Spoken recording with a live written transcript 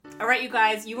All right, you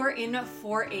guys, you are in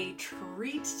for a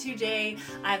treat today.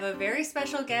 I have a very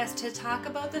special guest to talk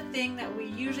about the thing that we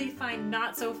usually find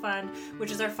not so fun, which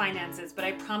is our finances. But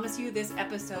I promise you this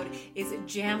episode is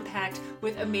jam-packed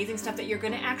with amazing stuff that you're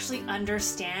going to actually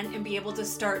understand and be able to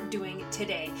start doing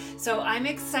today. So I'm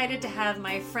excited to have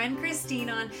my friend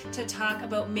Kristine on to talk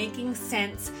about making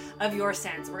sense of your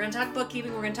sense. We're going to talk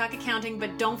bookkeeping, we're going to talk accounting,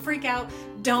 but don't freak out,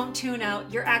 don't tune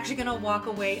out. You're actually going to walk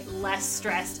away less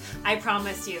stressed, I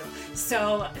promise you.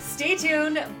 So stay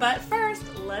tuned, but first,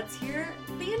 let's hear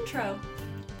the intro.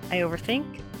 I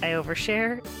overthink, I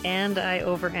overshare, and I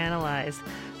overanalyze.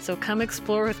 So come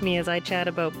explore with me as I chat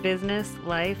about business,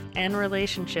 life, and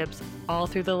relationships, all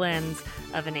through the lens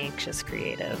of an anxious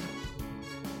creative.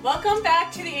 Welcome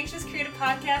back to the Anxious Creative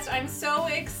Podcast. I'm so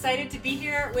excited to be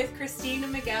here with Kristine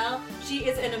Miguel. She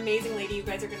is an amazing lady. You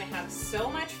guys are going to have so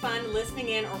much fun listening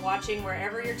in or watching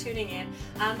wherever you're tuning in.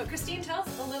 But Kristine, tell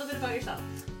us a little bit about yourself.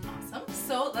 Awesome.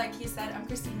 So, like you said, I'm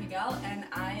Kristine Miguel, and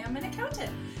I am an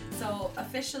accountant. So,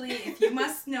 officially, if you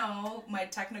must know my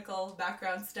technical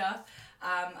background stuff,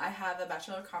 I have a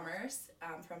Bachelor of Commerce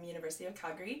from University of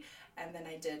Calgary, and then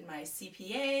I did my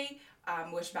CPA,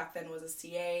 which back then was a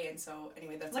CA, and so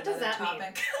anyway, that's what another does that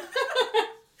topic.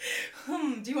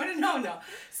 Do you want to know? No.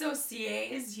 So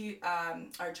CAs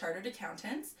are chartered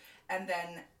accountants, and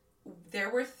then there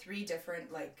were three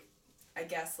different they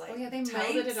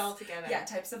melded it all together. Yeah,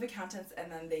 types of accountants,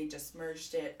 and then they just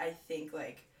merged it. I think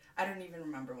I don't even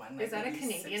remember when. Is that a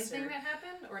Canadian thing that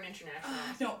happened or an international?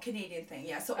 No, Canadian thing.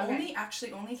 Yeah. So okay.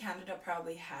 only Canada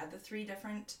probably had the three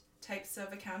different types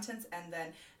of accountants, and then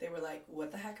they were like,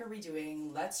 what the heck are we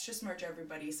doing? Let's just merge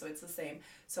everybody so it's the same.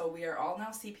 So we are all now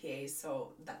CPAs, so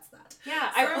that's that. Yeah,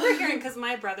 I remember hearing, because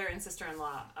my brother and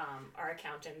sister-in-law are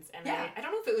accountants, and yeah. I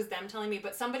don't know if it was them telling me,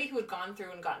 but somebody who had gone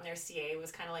through and gotten their CA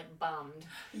was kind of bummed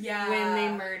when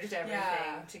they merged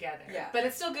everything together. Yeah. But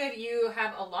it's still good. You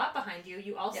have a lot behind you.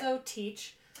 You also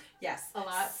teach a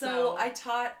lot. So I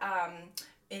taught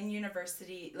in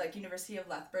university, University of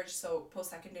Lethbridge, so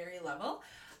post-secondary level.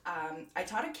 I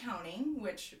taught accounting,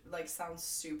 which sounds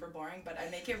super boring, but I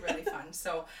make it really fun.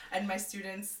 So, and my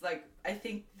students, I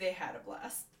think they had a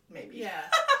blast, maybe. Yeah.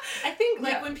 I think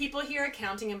when people hear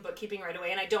accounting and bookkeeping right away,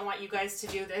 and I don't want you guys to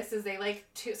do this, is they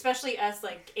especially us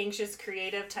anxious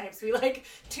creative types, we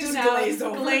tune out,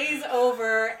 glaze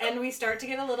over, and we start to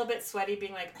get a little bit sweaty,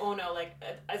 being oh no,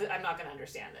 I'm not going to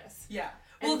understand this. Yeah.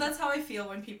 Well, that's how I feel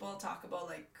when people talk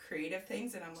about creative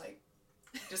things, and I'm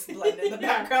just blend in the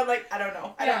background, I don't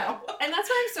know. I don't know. And that's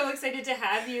why I'm so excited to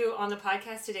have you on the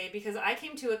podcast today, because I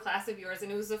came to a class of yours, and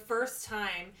it was the first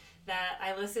time that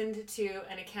I listened to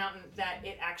an accountant that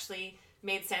it actually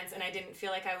made sense, and I didn't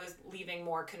feel like I was leaving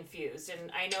more confused.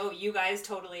 And I know you guys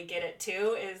totally get it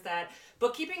too, is that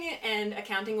bookkeeping and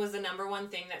accounting was the number one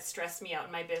thing that stressed me out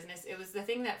in my business. It was the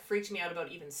thing that freaked me out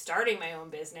about even starting my own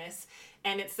business.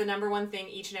 And it's the number one thing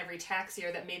each and every tax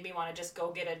year that made me want to just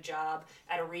go get a job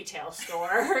at a retail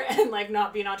store and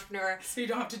not be an entrepreneur. So you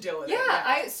don't have to deal with it.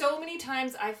 Yeah, so many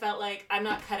times I felt like I'm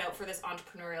not cut out for this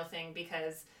entrepreneurial thing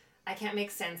because I can't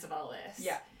make sense of all this.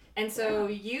 Yeah. And so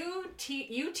you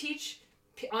teach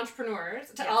entrepreneurs.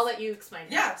 I'll let you explain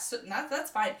that. Yeah, so that's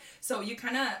fine. So you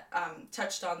kind of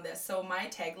touched on this. So my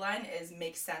tagline is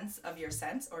make sense of your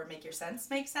sense, or make your sense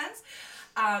make sense.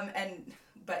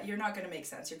 But you're not going to make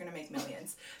sense. You're going to make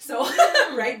millions. So,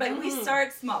 right? But we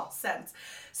start small, sense.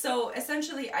 So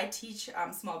essentially I teach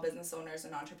small business owners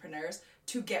and entrepreneurs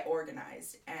to get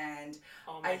organized. And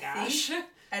I think,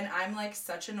 and I'm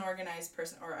such an organized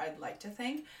person, or I'd like to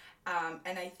think.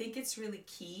 And I think it's really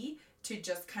key to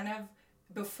just kind of,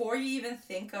 before you even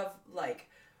think of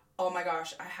oh my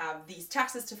gosh, I have these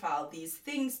taxes to file, these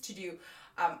things to do,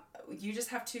 you just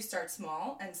have to start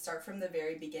small and start from the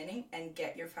very beginning and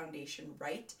get your foundation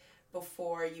right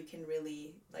before you can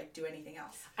really do anything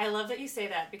else. I love that you say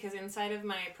that, because inside of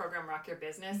my program Rock Your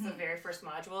Business, the very first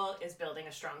module is building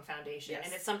a strong foundation. Yes.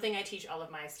 And it's something I teach all of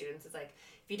my students. It's if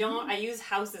you don't, I use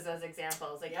houses as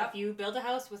examples. If you build a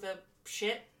house with a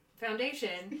shit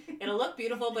foundation, it'll look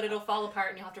beautiful, but it'll fall apart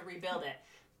and you'll have to rebuild it.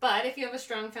 But if you have a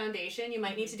strong foundation, you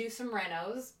might need to do some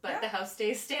renos, but the house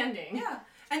stays standing. Yeah.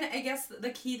 And I guess the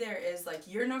key there is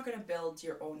you're not going to build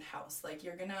your own house.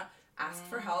 You're going to ask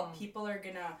for help. People are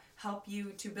going to help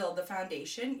you to build the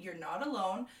foundation. You're not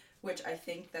alone, which I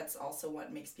think that's also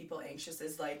what makes people anxious,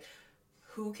 is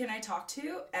who can I talk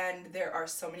to? And there are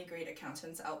so many great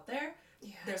accountants out there.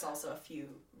 Yeah. There's also a few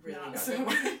really not good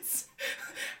ones.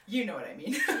 You know what I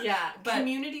mean. Yeah. But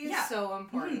community is so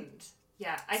important. Mm-hmm.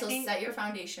 Yeah. I think set your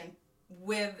foundation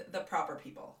with the proper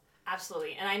people.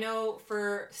 Absolutely. And I know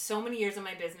for so many years in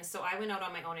my business, so I went out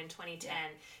on my own in 2010,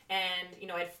 and, you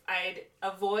know, I'd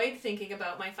avoid thinking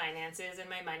about my finances and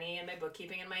my money and my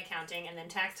bookkeeping and my accounting, and then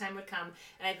tax time would come,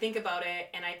 and I'd think about it,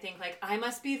 and I'd think, like, I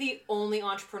must be the only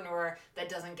entrepreneur that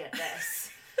doesn't get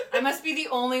this. I must be the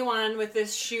only one with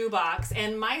this shoebox.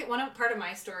 And part of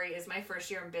my story is my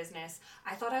first year in business,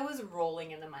 I thought I was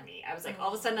rolling in the money. I was like,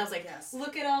 all of a sudden I was like,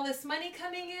 look at all this money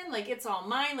coming in. Like, it's all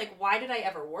mine. Like, why did I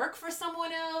ever work for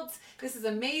someone else? This is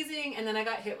amazing. And then I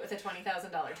got hit with a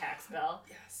 $20,000 tax bill.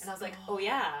 Yes. And I was like, oh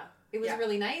yeah. It was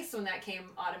really nice when that came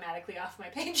automatically off my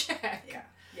paycheck.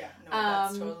 Yeah, no,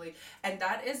 that's totally. And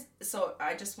that is, so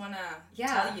I just want to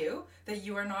tell you that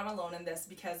you are not alone in this,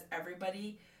 because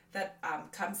everybody that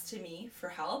comes to me for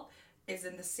help is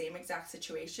in the same exact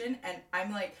situation, and I'm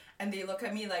like, and they look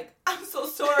at me like, I'm so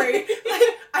sorry, like,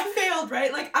 I failed,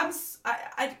 right? Like,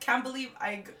 I can't believe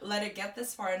I let it get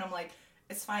this far, and I'm like,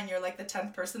 it's fine, you're like the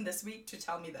 10th person this week to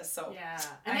tell me this, so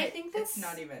and I think that's, it's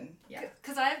not even,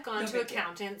 because I've gone to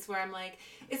accountants where I'm like,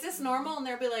 is this normal? And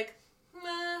they'll be like,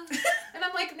 and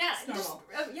I'm like, nah, just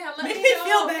let me know.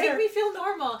 Feel better. Make me feel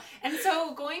normal. And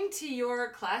so going to your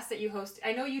class that you host,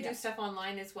 I know you do stuff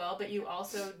online as well, but you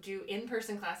also do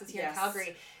in-person classes here in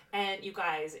Calgary. And you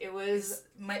guys, it was...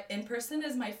 My in-person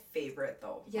is my favorite,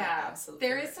 though. Yeah. Absolute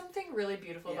favorite. Is something really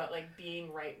beautiful about, like,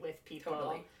 being right with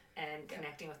people and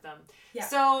connecting with them. Yeah.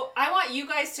 So I want you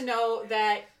guys to know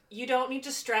that you don't need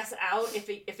to stress out if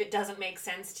it doesn't make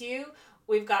sense to you.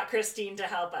 We've got Kristine to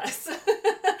help us.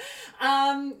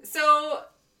 So,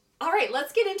 all right,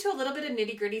 let's get into a little bit of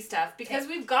nitty-gritty stuff, because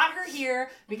we've got her here.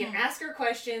 We can ask her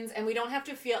questions, and we don't have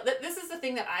to feel... This is the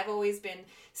thing that I've always been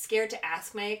scared to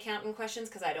ask my accountant questions,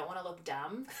 because I don't want to look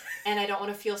dumb, and I don't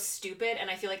want to feel stupid, and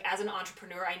I feel like as an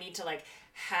entrepreneur, I need to, like,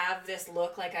 have this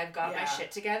look like I've got my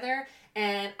shit together.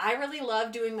 And I really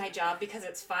love doing my job because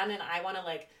it's fun, and I want to,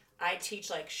 like... I teach,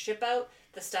 like, ship out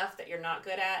the stuff that you're not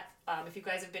good at. If you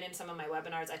guys have been in some of my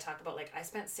webinars, I talk about, like, I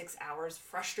spent 6 hours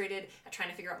frustrated at trying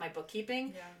to figure out my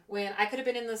bookkeeping when I could have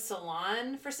been in the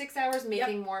salon for 6 hours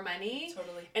making more money.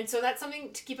 Totally. And so that's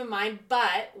something to keep in mind.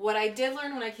 But what I did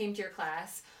learn when I came to your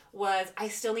class was I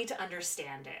still need to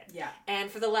understand it. Yeah.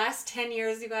 And for the last 10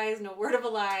 years, you guys, no word of a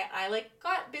lie, I, like,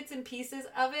 got bits and pieces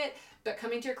of it. But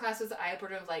coming to your class was the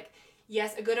eye-opener of, like,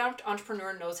 yes, a good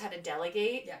entrepreneur knows how to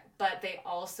delegate, but they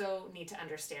also need to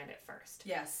understand it first.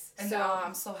 Yes. And so,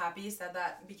 I'm so happy you said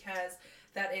that, because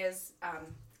that is...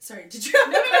 sorry, did you have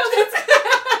no, that's...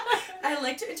 I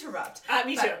like to interrupt.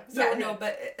 Me too. So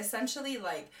but essentially,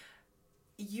 like,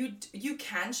 you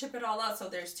can ship it all out. So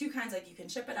there's two kinds, like, you can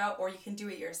ship it out or you can do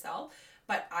it yourself.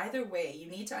 But either way, you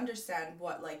need to understand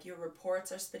what, like, your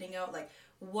reports are spitting out, like,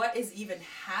 what is even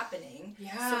happening,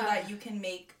 so that you can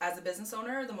make, as a business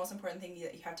owner, the most important thing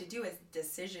that you have to do is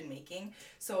decision making.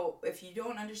 So if you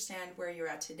don't understand where you're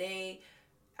at today,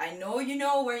 I know you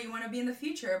know where you want to be in the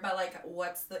future, but, like,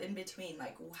 what's the in between?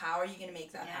 Like, how are you going to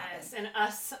make that happen? Yes, and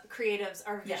us creatives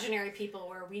are visionary people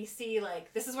where we see,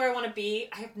 like, this is where I want to be.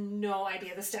 I have no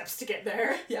idea the steps to get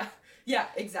there. Yeah,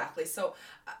 exactly. So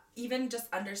even just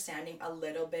understanding a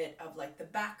little bit of, like, the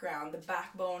background, the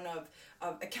backbone of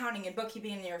accounting and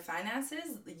bookkeeping and your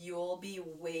finances, you'll be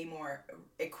way more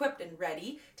equipped and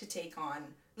ready to take on,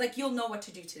 like, you'll know what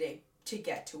to do today to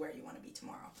get to where you want to be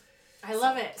tomorrow. I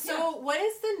love it. So what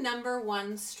is the number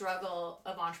one struggle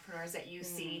of entrepreneurs that you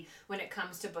see when it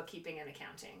comes to bookkeeping and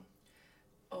accounting?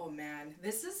 Oh man,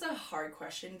 this is a hard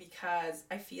question, because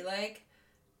I feel like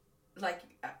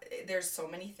there's so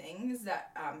many things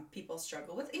that people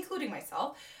struggle with, including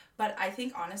myself. But I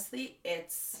think, honestly,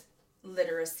 it's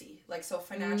literacy. Like, so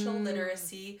financial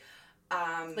literacy.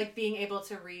 Like being able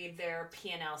to read their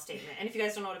P&L statement. And if you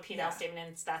guys don't know what a P&L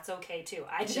statement is, that's okay too.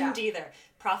 I didn't either.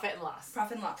 Profit and loss.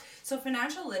 So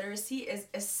financial literacy is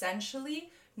essentially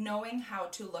knowing how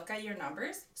to look at your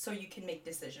numbers so you can make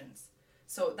decisions.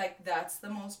 So, like, that's the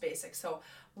most basic. So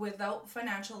without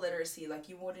financial literacy, like,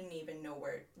 you wouldn't even know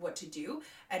what to do.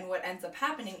 And what ends up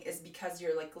happening is, because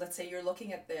you're, like, let's say you're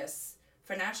looking at this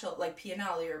financial, like,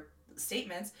 P&L, your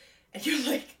statements, and you're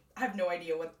like, I have no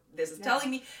idea what this is telling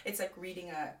me. It's like reading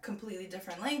a completely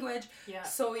different language. Yeah.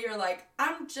 So you're like,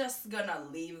 I'm just gonna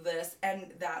leave this. And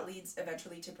that leads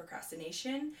eventually to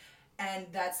procrastination. And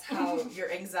that's how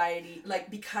your anxiety, like,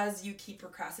 because you keep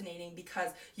procrastinating,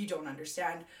 because you don't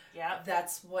understand,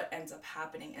 that's what ends up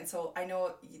happening. And so I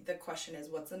know the question is,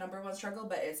 what's the number one struggle?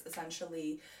 But it's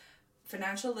essentially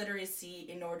financial literacy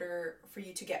in order for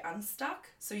you to get unstuck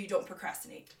so you don't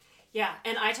procrastinate. Yeah,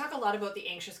 and I talk a lot about the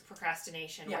anxious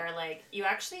procrastination where like you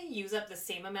actually use up the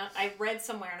same amount. I read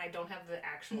somewhere, and I don't have the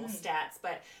actual stats,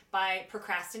 but by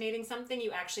procrastinating something,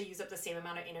 you actually use up the same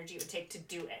amount of energy it would take to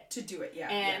do it.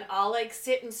 And I'll like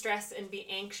sit and stress and be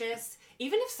anxious,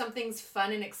 even if something's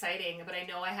fun and exciting, but I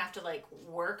know I have to like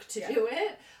work to do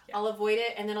it. I'll avoid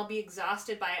it, and then I'll be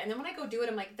exhausted by it. And then when I go do it,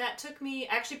 I'm like, that took me.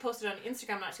 I actually posted on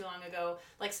Instagram not too long ago,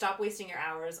 like, stop wasting your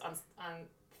hours on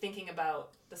thinking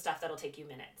about the stuff that'll take you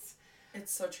minutes.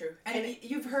 It's so true. And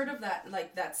you've heard of that,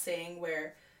 like that saying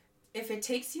where if it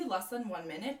takes you less than 1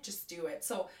 minute, just do it.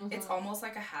 So it's almost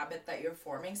like a habit that you're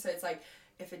forming. So it's like,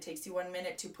 if it takes you 1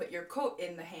 minute to put your coat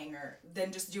in the hanger,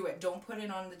 then just do it. Don't put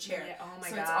it on the chair. Yeah, oh my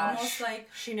gosh. So it's almost like...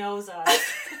 She knows us.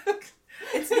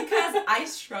 It's because I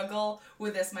struggle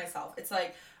with this myself. It's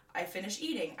like, I finish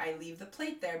eating. I leave the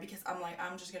plate there because I'm like,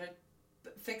 I'm just going to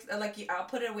fix, like, I'll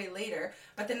put it away later.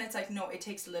 But then it's like, no, it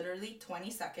takes literally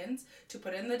 20 seconds to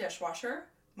put it in the dishwasher.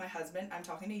 My husband, I'm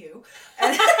talking to you.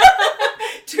 And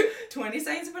 20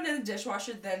 seconds to put it in the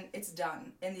dishwasher, then it's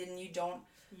done. And then you don't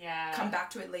come back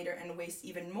to it later and waste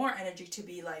even more energy to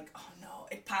be like, oh no,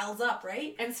 it piles up,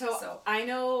 right? And so I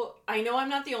know I'm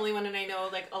not the only one, and I know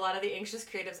like a lot of the anxious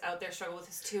creatives out there struggle with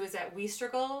this too, is that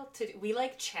we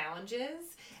like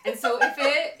challenges. And so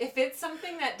if it's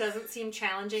something that doesn't seem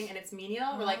challenging and it's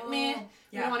menial, we're like, meh,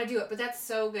 we don't want to do it. But that's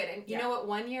so good. And you know what?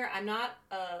 One year, I'm not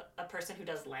a person who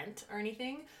does Lent or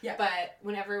anything. Yeah. But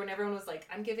when everyone was like,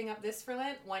 I'm giving up this for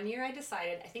Lent, one year I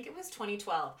decided, I think it was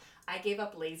 2012, I gave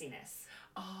up laziness.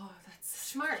 Oh, that's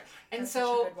smart. And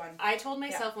so I told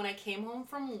myself when I came home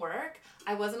from work,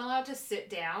 I wasn't allowed to sit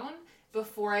down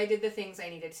before I did the things I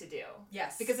needed to do.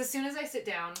 Yes. Because as soon as I sit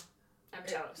down, I'm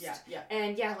toast.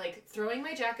 And like throwing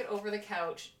my jacket over the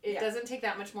couch, it doesn't take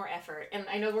that much more effort. And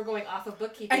I know we're going off of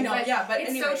bookkeeping. I know, but it's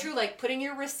anyway. So true. Like putting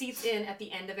your receipts in at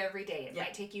the end of every day. It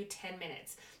might take you 10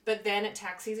 minutes. But then at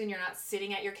tax season, you're not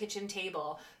sitting at your kitchen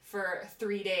table for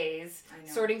 3 days,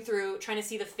 sorting through, trying to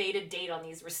see the faded date on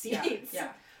these receipts. Yeah.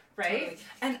 Right? Totally.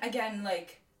 And again,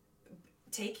 like,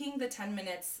 taking the 10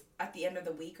 minutes at the end of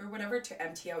the week or whatever to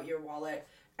empty out your wallet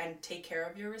and take care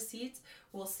of your receipts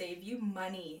will save you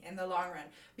money in the long run,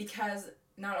 because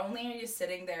not only are you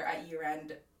sitting there at year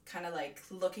end kind of like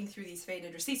looking through these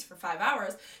faded receipts for 5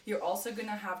 hours, you're also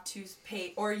gonna have to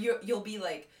pay, or you'll be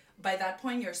like, by that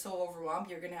point you're so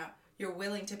overwhelmed, you're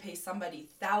willing to pay somebody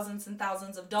thousands and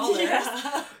thousands of dollars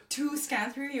to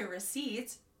scan through your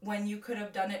receipts when you could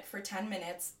have done it for 10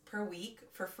 minutes per week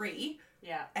for free.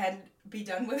 Yeah. And be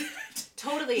done with it.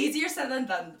 Totally. Easier said than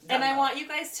done. And I want you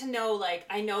guys to know, like,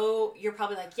 I know you're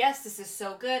probably like, yes, this is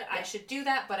so good. I should do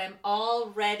that, but I'm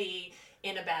already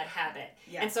in a bad habit.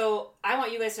 Yeah. And so I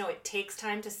want you guys to know it takes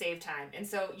time to save time. And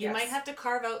so you might have to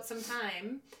carve out some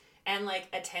time and like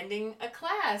attending a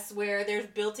class where there's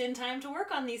built-in time to work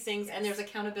on these things and there's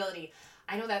accountability.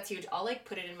 I know that's huge. I'll like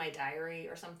put it in my diary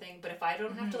or something, but if I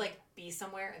don't have to like be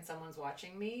somewhere and someone's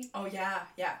watching me. Oh yeah.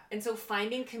 And so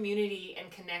finding community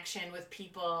and connection with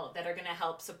people that are going to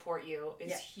help support you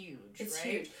is huge. It's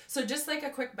huge. So just like a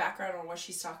quick background on what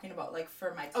she's talking about, like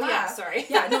for my class. Oh yeah, sorry.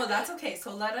 Yeah, no, that's okay.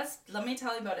 So let me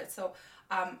tell you about it. So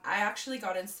I actually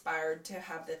got inspired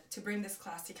to bring this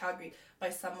class to Calgary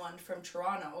by someone from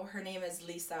Toronto. Her name is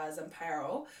Lisa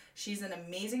Zamparo. She's an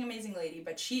amazing, amazing lady,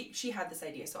 but she had this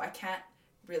idea, so I can't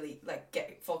really like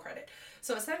get full credit.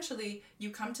 So essentially, you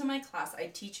come to my class,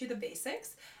 I teach you the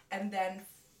basics, and then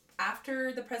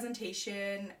after the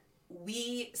presentation,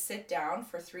 we sit down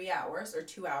for 3 hours or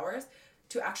 2 hours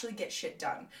to actually get shit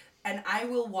done. And I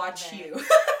will watch you.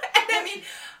 And I mean,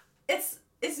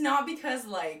 it's not because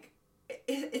like,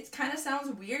 it kind of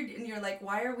sounds weird and you're like,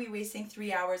 why are we wasting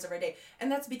 3 hours of our day?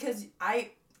 And that's because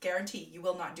I guarantee you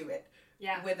will not do it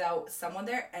without someone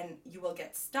there, and you will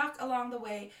get stuck along the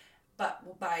way.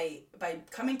 But by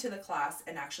coming to the class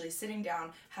and actually sitting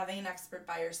down, having an expert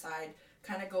by your side,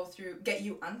 kind of go through, get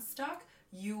you unstuck,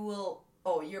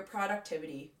 your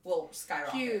productivity will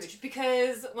skyrocket. Huge.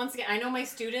 Because once again, I know my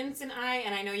students and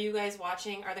I know you guys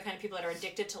watching are the kind of people that are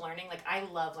addicted to learning. Like, I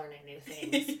love learning new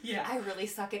things. I really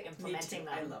suck at implementing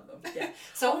them. I love them. Yeah.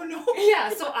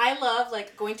 So I love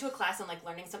like going to a class and like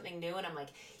learning something new, and I'm like,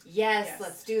 yes,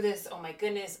 let's do this. Oh my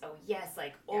goodness. Oh yes.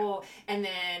 Like, and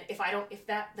then if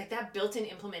that built-in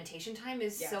implementation time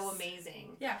is so amazing.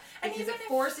 Yeah. Because it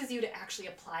forces you to actually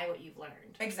apply what you've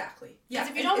learned. Exactly. Yeah.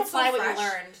 Because if you don't apply what you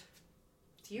learned,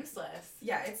 it's useless.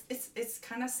 Yeah, it's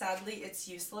kind of sadly it's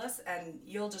useless, and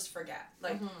you'll just forget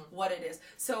like what it is.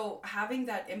 So having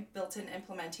that built-in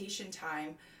implementation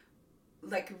time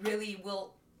like really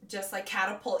will just like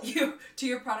catapult you to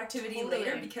your productivity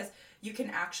later, because you can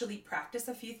actually practice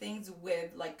a few things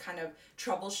with like kind of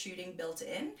troubleshooting built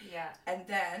in. Yeah. And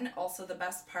then also the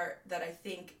best part that I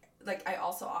think, like I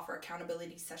also offer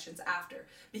accountability sessions after,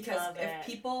 because if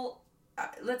people,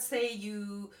 let's say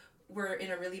you were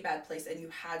in a really bad place and you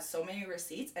had so many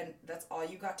receipts and that's all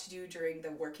you got to do during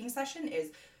the working session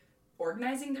is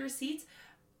organizing the receipts,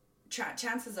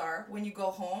 chances are when you go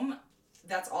home,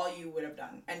 that's all you would have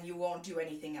done and you won't do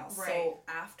anything else. Right. So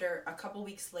after a couple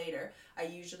weeks later, I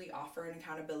usually offer an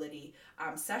accountability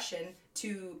session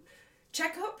to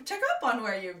check up on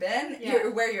where you've been,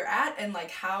 where you're at, and like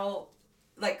how,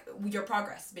 like your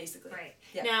progress basically. Right.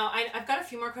 Yeah. Now I've got a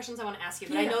few more questions I want to ask you,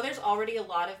 but I know there's already a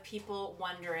lot of people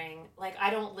wondering, like, I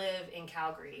don't live in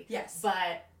Calgary. Yes.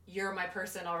 But you're my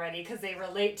person already because they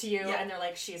relate to you and they're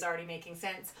like, she's already making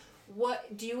sense.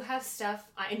 What do you have stuff?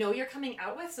 I know you're coming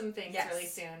out with some things really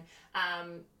soon.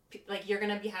 Like you're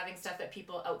going to be having stuff that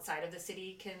people outside of the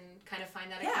city can kind of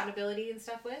find that accountability and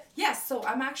stuff with? Yes. So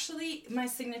I'm actually, my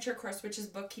signature course, which is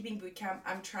Bookkeeping Bootcamp,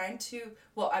 I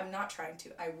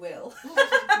will.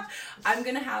 I'm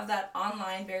going to have that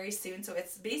online very soon. So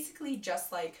it's basically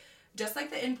just like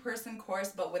the in-person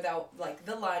course, but without like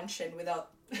the lunch and without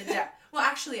the well,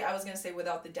 actually, I was going to say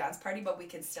without the dance party, but we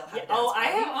can still have a dance party. I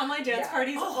have online dance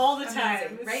parties all the time.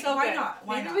 Amazing, right? So Why good. not?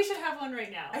 Why Maybe not? we should have one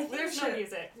right now. I think There's we no should.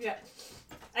 music. Yeah.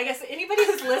 I guess anybody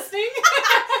who's listening.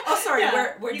 Oh, sorry.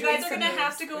 Yeah. We're you doing guys are going to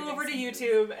have to go over to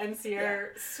YouTube and see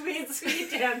our sweet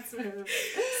dance moves.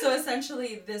 So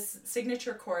essentially, this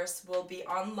signature course will be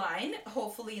online,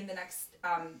 hopefully in the next...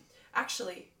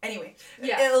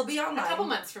 it'll be online. A couple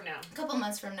months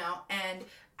from now. And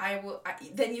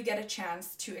then you get a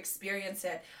chance to experience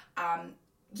it,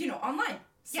 online.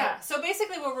 So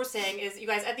basically what we're saying is, you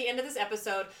guys, at the end of this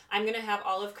episode, I'm going to have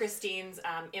all of Kristine's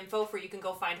info for you can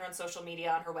go find her on social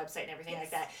media, on her website and everything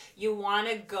like that. You want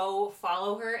to go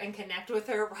follow her and connect with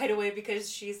her right away because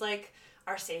she's like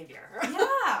our savior.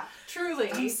 Yeah. Truly.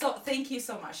 Thank you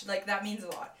so much. Like, that means a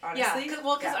lot, honestly. Yeah,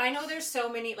 because I know there's so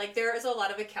many, like, there is a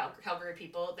lot of Calgary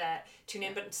people that tune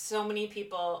in, but so many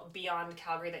people beyond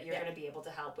Calgary that you're going to be able to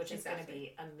help, which is going to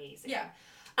be amazing. Yeah.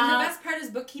 And the best part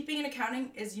is bookkeeping and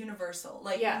accounting is universal.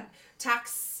 Like,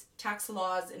 tax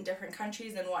laws in different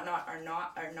countries and whatnot are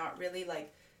not really,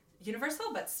 like,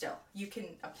 universal, but still, you can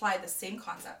apply the same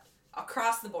concept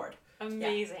across the board.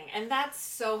 Amazing. And that's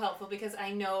so helpful because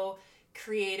I know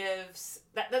creatives,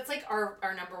 that's like our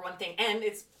number one thing. And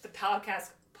it's the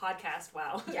podcast,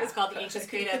 wow. Yeah. It's called The Anxious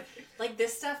Creative. Like,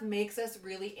 this stuff makes us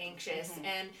really anxious. Mm-hmm.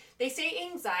 And they say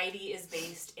anxiety is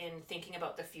based in thinking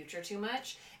about the future too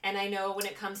much. And I know when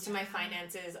it comes to my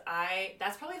finances,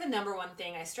 that's probably the number one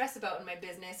thing I stress about in my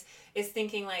business is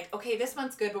thinking like, okay, this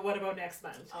month's good, but what about next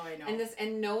month? Oh, I know.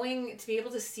 And knowing to be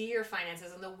able to see your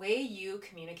finances and the way you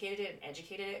communicated it and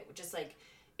educated it, just like,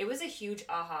 it was a huge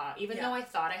aha. Even though I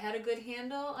thought I had a good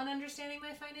handle on understanding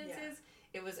my finances,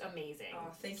 it was amazing. Oh,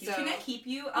 thank you. So, can I keep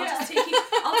you?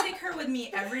 I'll take her with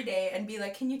me every day and be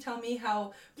like, can you tell me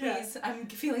how, please, I'm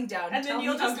feeling down. And then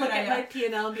you'll just look at my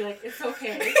P&L and be like, it's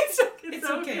okay. it's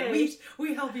okay.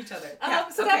 We help each other.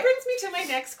 That brings me to my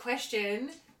next question.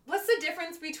 What's the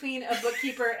difference between a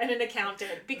bookkeeper and an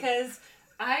accountant? Because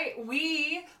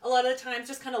we a lot of times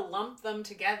just kind of lump them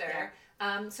together.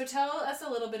 So tell us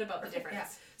a little bit about the difference. Yeah.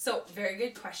 So, very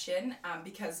good question,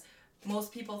 because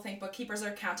most people think bookkeepers are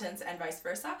accountants and vice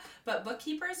versa, but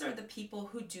bookkeepers are the people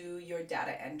who do your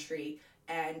data entry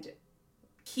and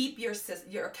keep your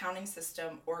accounting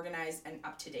system organized and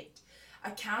up to date.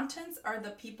 Accountants are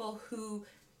the people who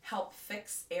help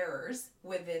fix errors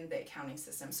within the accounting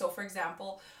system. So, for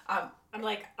example, I'm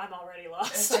already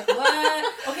lost. It's like,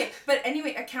 what? Okay, but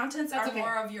anyway, accountants are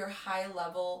more of your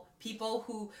high-level people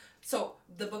who... So,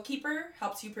 the bookkeeper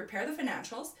helps you prepare the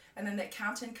financials, and then the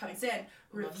accountant comes in,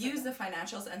 reviews the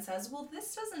financials, and says, well,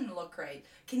 this doesn't look right.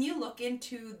 Can you look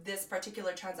into this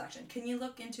particular transaction? Can you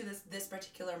look into this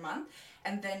particular month?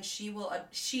 And then she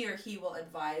or he will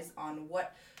advise on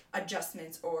what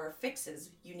adjustments or fixes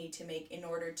you need to make in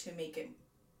order to make it,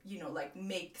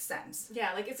 make sense.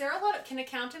 Yeah, like, is there can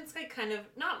accountants, like, kind of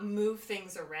not move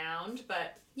things around,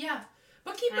 but... Yeah.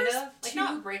 Bookkeepers kind of, like,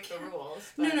 not break the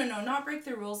rules. But... No, not break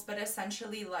the rules, but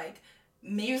essentially, like,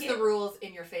 use the rules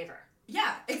in your favor.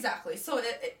 Yeah, exactly. So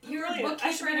you're a bookkeeper.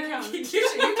 I should be an accountant. You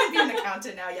can be an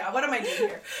accountant now. Yeah. What am I doing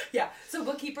here? Yeah. So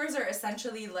bookkeepers are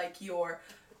essentially like your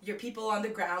people on the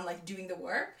ground, like doing the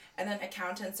work, and then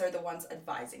accountants are the ones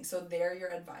advising. So they're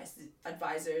your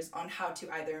advisors on how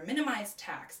to either minimize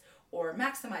tax or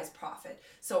maximize profit.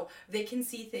 So they can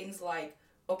see things like,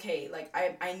 okay, like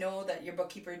I know that your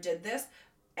bookkeeper did this,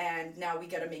 and now we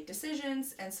got to make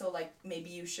decisions, and so like maybe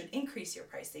you should increase your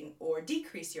pricing or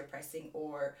decrease your pricing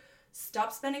or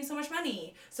stop spending so much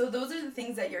money. So those are the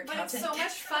things that your accountant... But it's so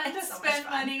much fun to spend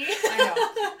money. I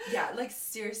know. Yeah, like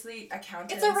seriously,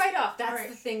 accountants... It's a write-off. That's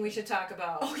the thing we should talk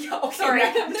about. Oh, yeah, okay. Sorry.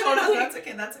 No,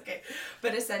 that's okay.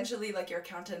 But essentially, like, your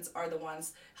accountants are the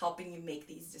ones helping you make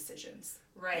these decisions.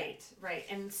 Right.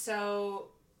 And so...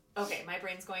 Okay, my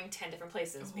brain's going 10 different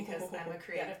places because I'm a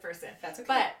creative person. That's okay.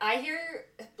 But I hear,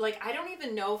 like, I don't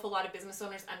even know if a lot of business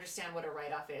owners understand what a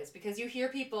write-off is, because you hear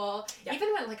people, even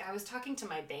when, like, I was talking to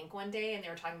my bank one day and they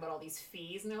were talking about all these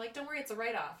fees and they're like, don't worry, it's a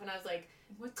write-off. And I was like,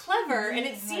 what clever. And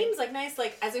it seems like nice,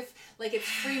 like, as if, like, it's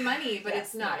free money, but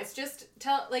it's not. It's just,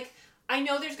 I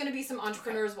know there's going to be some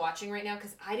entrepreneurs watching right now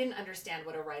because I didn't understand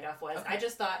what a write-off was. I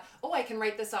just thought, I can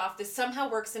write this off. This somehow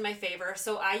works in my favor.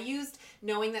 So I used,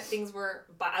 knowing that things were,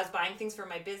 I was buying things for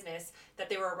my business, that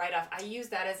they were a write-off. I used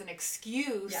that as an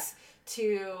excuse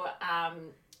to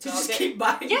just keep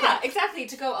buying. Yeah, exactly.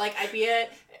 To go, like,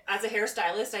 as a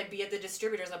hairstylist, I'd be at the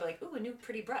distributors. I'd be like, ooh, a new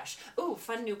pretty brush. Ooh,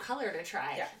 fun new color to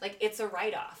try. Yeah. Like, it's a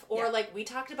write-off. Or like, we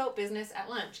talked about business at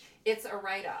lunch. It's a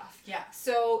write-off. Yeah.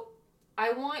 So...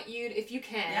 I want you to, if you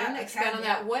can, expand on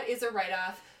that. What is a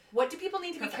write-off? What do people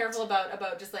need to be careful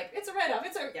about just like, it's a write-off,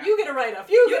 you get a write-off,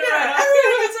 you get a write-off.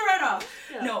 Everybody gets a write-off.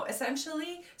 Yeah. No,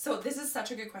 essentially, so this is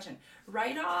such a good question.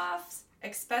 Write-offs,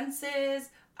 expenses,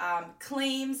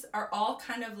 claims are all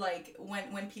kind of like,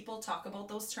 when people talk about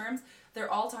those terms,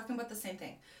 they're all talking about the same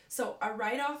thing. So a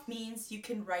write-off means you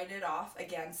can write it off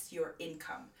against your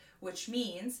income, which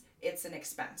means it's an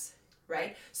expense.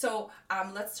 Right? So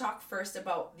let's talk first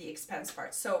about the expense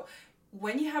part. So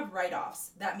when you have write-offs,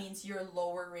 that means you're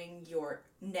lowering your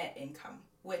net income,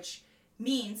 which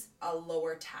means a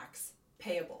lower tax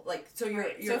payable. Like, so you're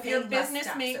so if paying your business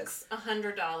less makes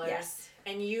 $100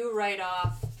 and you write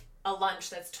off a lunch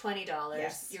that's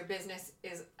 $20, your business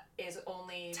is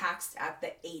only taxed at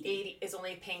the 80. Is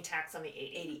only paying tax on the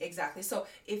 80. Exactly. So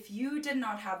if you did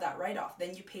not have that write-off,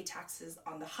 then you pay taxes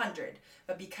on the 100.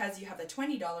 But because you have the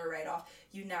 $20 write-off,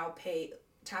 you now pay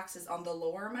taxes on the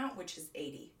lower amount, which is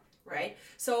 80. Right?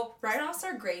 So write-offs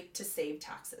are great to save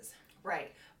taxes.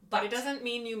 Right. But it doesn't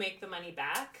mean you make the money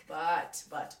back. But.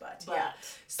 Yeah.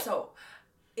 So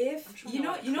if you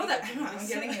know that I'm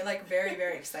getting like very,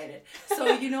 very excited. So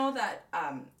you know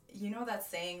that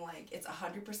saying, like, it's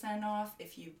 100% off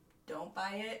if you don't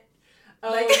buy it. Oh,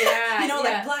 like, yeah.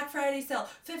 Like Black Friday sale,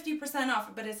 50%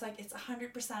 off, but it's like, it's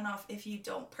 100% off if you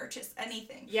don't purchase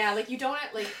anything. Yeah, like, you don't,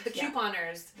 like, the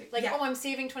couponers, like, I'm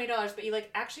saving $20, but you, like,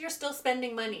 actually you're still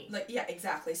spending money. Like, yeah,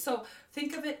 exactly. So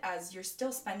think of it as you're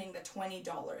still spending the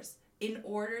 $20 in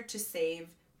order to save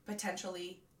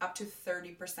potentially up to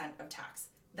 30% of tax.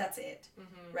 That's it,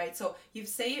 right? So you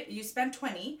spend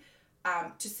 20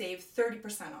 to save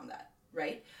 30% on that,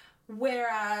 right?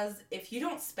 Whereas if you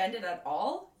don't spend it at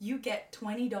all, you get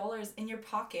 $20 in your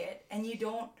pocket and you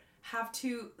don't have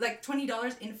to, like,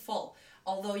 $20 in full.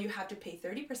 Although you have to pay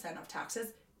 30% of taxes,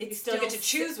 you still get to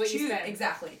choose what you spend.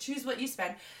 Exactly. Choose what you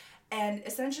spend. And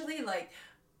essentially, like,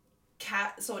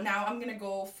 so now I'm going to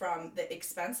go from the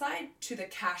expense side to the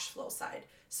cash flow side.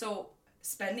 So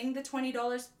spending the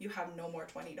 $20, you have no more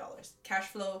 $20. Cash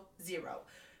flow, zero.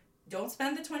 Don't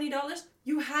spend the $20,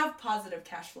 you have positive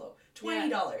cash flow.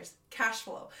 $20 cash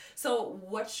flow. So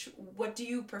what do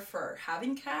you prefer?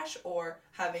 Having cash or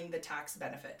having the tax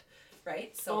benefit?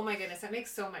 Right? So, oh my goodness, that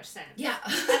makes so much sense. Yeah.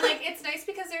 And, like, it's nice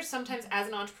because there's sometimes, as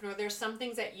an entrepreneur, there's some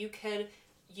things that you could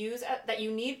use that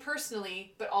you need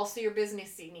personally, but also your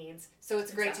business needs. So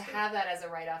it's great to have that as a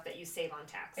write-off that you save on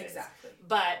taxes. Exactly.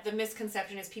 But the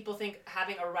misconception is people think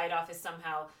having a write-off is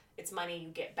somehow it's money you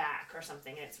get back or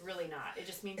something, and it's really not. It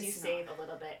just means you save a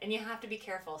little bit. And you have to be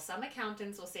careful. Some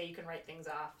accountants will say you can write things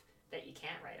off that you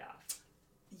can't write off.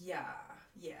 Yeah.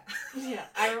 Yeah,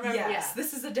 I remember. Yes,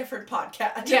 this is a different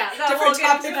podcast. Yeah, different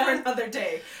topic for another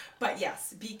day. But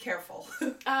yes, be careful. So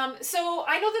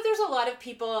I know that there's a lot of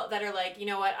people that are like, you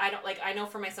know what, I know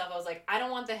for myself, I was like, I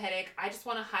don't want the headache. I just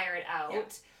want to hire it out. Yeah.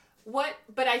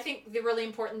 But I think the really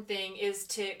important thing is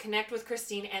to connect with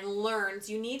Kristine and learn.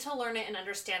 So you need to learn it and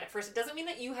understand it first. It doesn't mean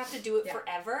that you have to do it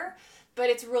forever, but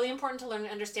it's really important to learn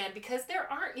and understand because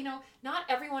there aren't, not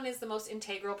everyone is the most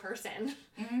integral person,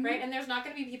 right? And there's not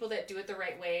going to be people that do it the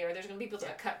right way, or there's going to be people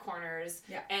that cut corners.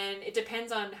 Yeah. And it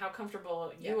depends on how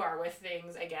comfortable you are with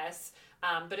things, I guess.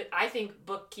 But I think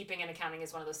bookkeeping and accounting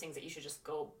is one of those things that you should just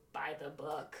go buy the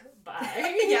book.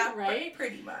 Yeah, right?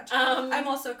 Pretty much. I'm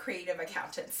also a creative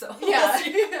accountant, so.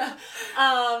 Yeah.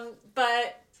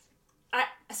 But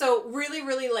So really,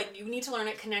 really, like, you need to learn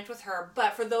it, connect with her.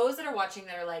 But for those that are watching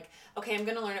that are like, okay, I'm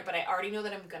going to learn it, but I already know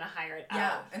that I'm going to hire it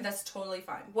out. And that's totally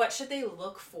fine. What should they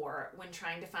look for when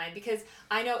trying to find? Because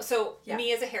I know,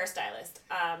 me as a hairstylist,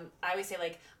 I always say,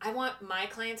 like, I want my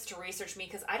clients to research me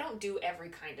because I don't do every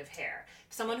kind of hair.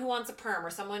 Someone who wants a perm or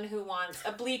someone who wants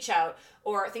a bleach out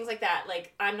or things like that,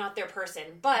 like, I'm not their person.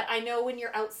 But I know when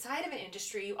you're outside of an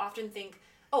industry, you often think,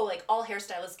 oh, like, all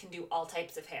hairstylists can do all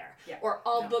types of hair. Yeah. Or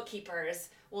all bookkeepers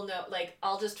will know, like,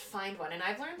 I'll just find one. And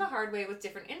I've learned the hard way with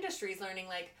different industries, learning,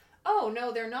 like, oh,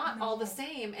 no, they're not all the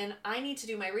same. And I need to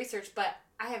do my research, but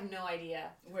I have no idea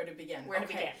where to begin. To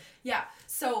begin. Yeah.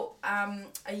 So, I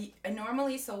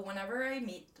normally, whenever I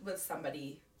meet with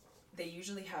somebody, they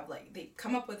usually have, like, they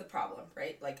come up with a problem,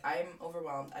 right? Like, I'm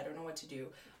overwhelmed. I don't know what to do.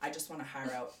 I just want to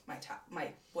hire out my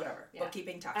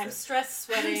bookkeeping, taxes. I'm stressed,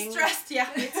 sweating. I'm stressed, yeah.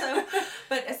 So,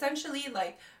 but essentially,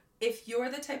 like, if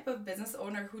you're the type of business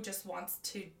owner who just wants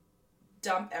to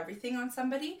dump everything on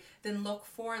somebody, then look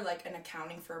for, like, an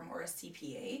accounting firm or a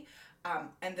CPA,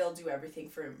 and they'll do everything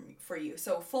for you.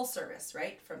 So full service,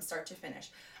 right? From start to finish.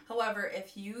 However,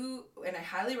 and I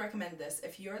highly recommend this,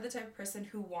 if you're the type of person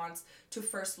who wants to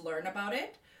first learn about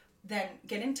it, then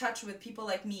get in touch with people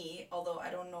like me, although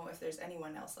I don't know if there's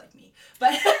anyone else like me.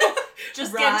 But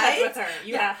just get in touch with her.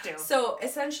 You have to. So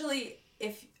essentially,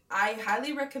 I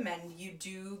highly recommend you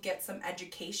do get some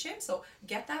education. So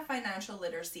get that financial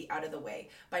literacy out of the way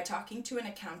by talking to an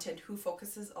accountant who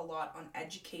focuses a lot on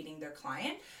educating their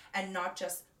client and not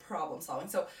just problem solving.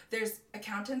 So there's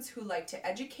accountants who like to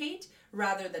educate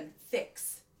rather than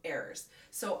fix errors.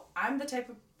 So I'm the type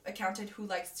of accountant who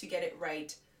likes to get it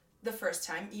right the first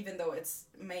time, even though it's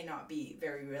may not be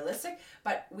very realistic,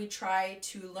 but we try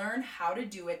to learn how to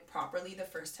do it properly the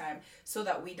first time so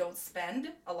that we don't spend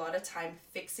a lot of time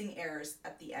fixing errors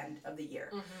at the end of the year.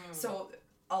 Mm-hmm. So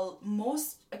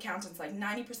most accountants, like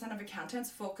 90% of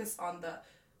accountants, focus on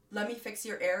let me fix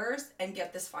your errors and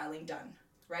get this filing done.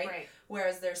 Right?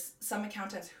 Whereas there's some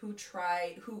accountants who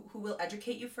will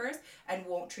educate you first and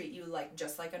won't treat you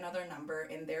just like another number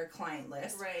in their client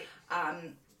list. Right.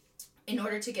 In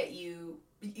order to get you,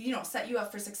 set you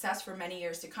up for success for many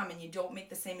years to come, and you don't make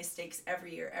the same mistakes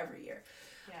every year.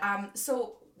 Yeah.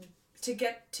 So to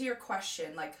get to your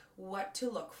question, like what to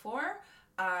look for,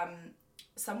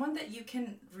 someone that you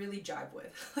can really jive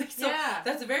with.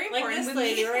 That's very important. Like this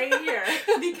lady right here.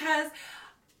 Because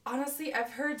honestly,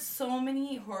 I've heard so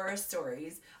many horror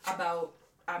stories about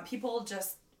people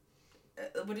just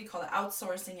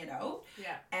outsourcing it out.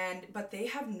 Yeah. But they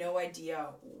have no idea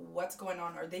what's going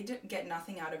on, or they get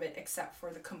nothing out of it except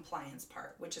for the compliance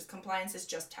part, compliance is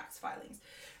just tax filings,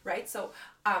 right? So,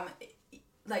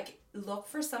 look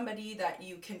for somebody that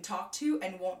you can talk to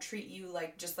and won't treat you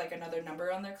just like another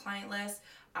number on their client list,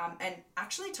 and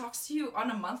actually talks to you on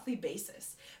a monthly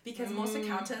basis, because most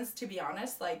accountants, to be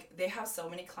honest, they have so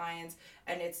many clients,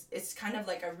 and it's kind of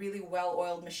like a really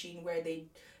well-oiled machine where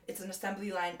it's an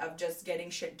assembly line of just getting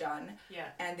shit done. Yeah.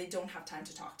 And they don't have time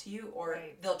to talk to you, or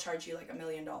they'll charge you $1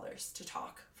 million to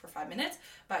talk for 5 minutes.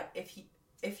 But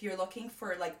if you're looking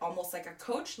for almost like a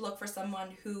coach, look for someone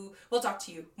who will talk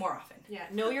to you more often. Yeah,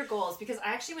 know your goals. Because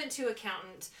I actually went to an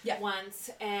accountant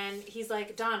once, and he's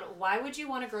like, Dawn, why would you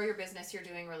want to grow your business? You're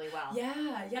doing really well.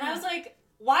 Yeah. And I was like,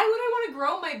 why would I want to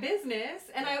grow my business?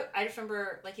 And I just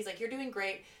remember, he's like, you're doing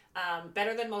great.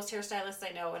 Better than most hairstylists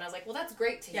I know. And I was like, well, that's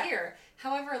great to hear.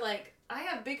 However, I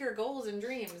have bigger goals and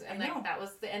dreams. And that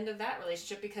was the end of that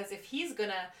relationship, because if he's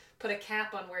going to put a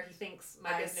cap on where he thinks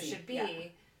my business should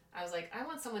be, I was like, I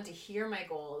want someone to hear my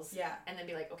goals and then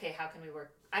be like, okay, how can we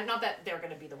work? Not that they're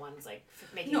going to be the ones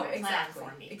making my plan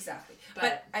for me. Exactly.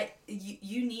 But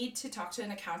you need to talk to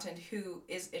an accountant who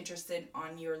is interested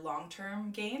on your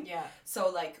long-term game. Yeah.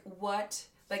 So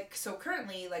so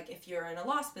currently, if you're in a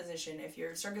loss position, if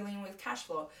you're struggling with cash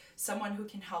flow, someone who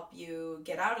can help you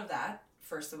get out of that,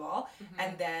 first of all,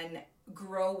 and then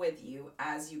grow with you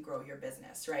as you grow your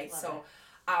business, right? Love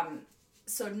it.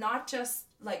 So not just,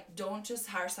 don't just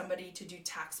hire somebody to do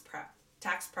tax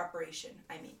preparation,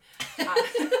 I mean.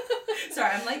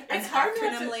 Sorry, I'm an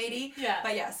acronym lady. Yeah.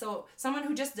 But yeah, so someone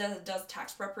who just does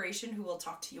tax preparation, who will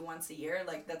talk to you once a year,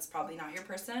 that's probably not your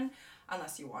person,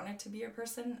 unless you want it to be your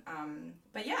person.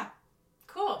 But yeah.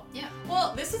 Cool. Yeah.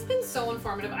 Well, this has been so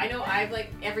informative. I know I've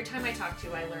every time I talk to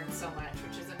you, I learn so much,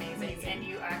 which is amazing. And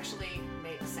you actually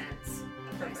make sense.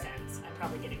 Perfect. Sense. I'm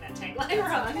probably getting that tagline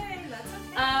wrong. That's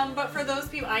okay. But for those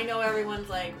people, I know everyone's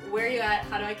like, where are you at?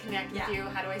 How do I connect with you?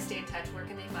 How do I stay in touch? Where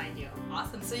can they find you?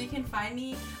 Awesome. So you can find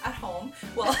me at home.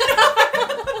 Well,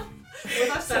 with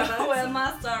our Starbucks. With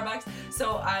my Starbucks.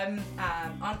 So I'm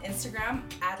on Instagram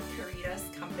at Caritas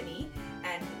Company,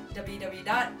 and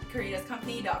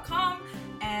www.caritascompany.com.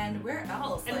 And where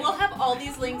else? And we'll have all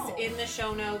these links in the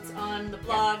show notes on the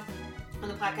blog, on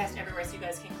the podcast, everywhere, so you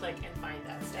guys can click and find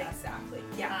that stuff. Exactly.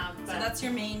 Yeah. So that's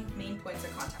your main points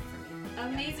of contact for me.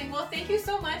 Amazing. Well, thank you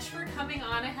so much for coming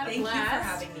on. I had a blast. Thank you for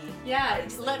having me. Yeah,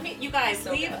 you guys,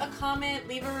 leave a comment,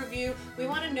 leave a review. We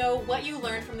want to know what you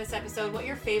learned from this episode, what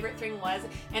your favorite thing was,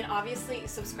 and obviously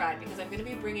subscribe, because I'm going to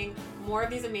be bringing more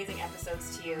of these amazing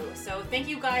episodes to you. So thank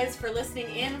you guys for listening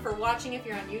in, for watching if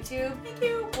you're on YouTube. Thank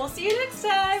you. We'll see you next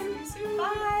time. See you soon.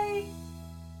 Bye.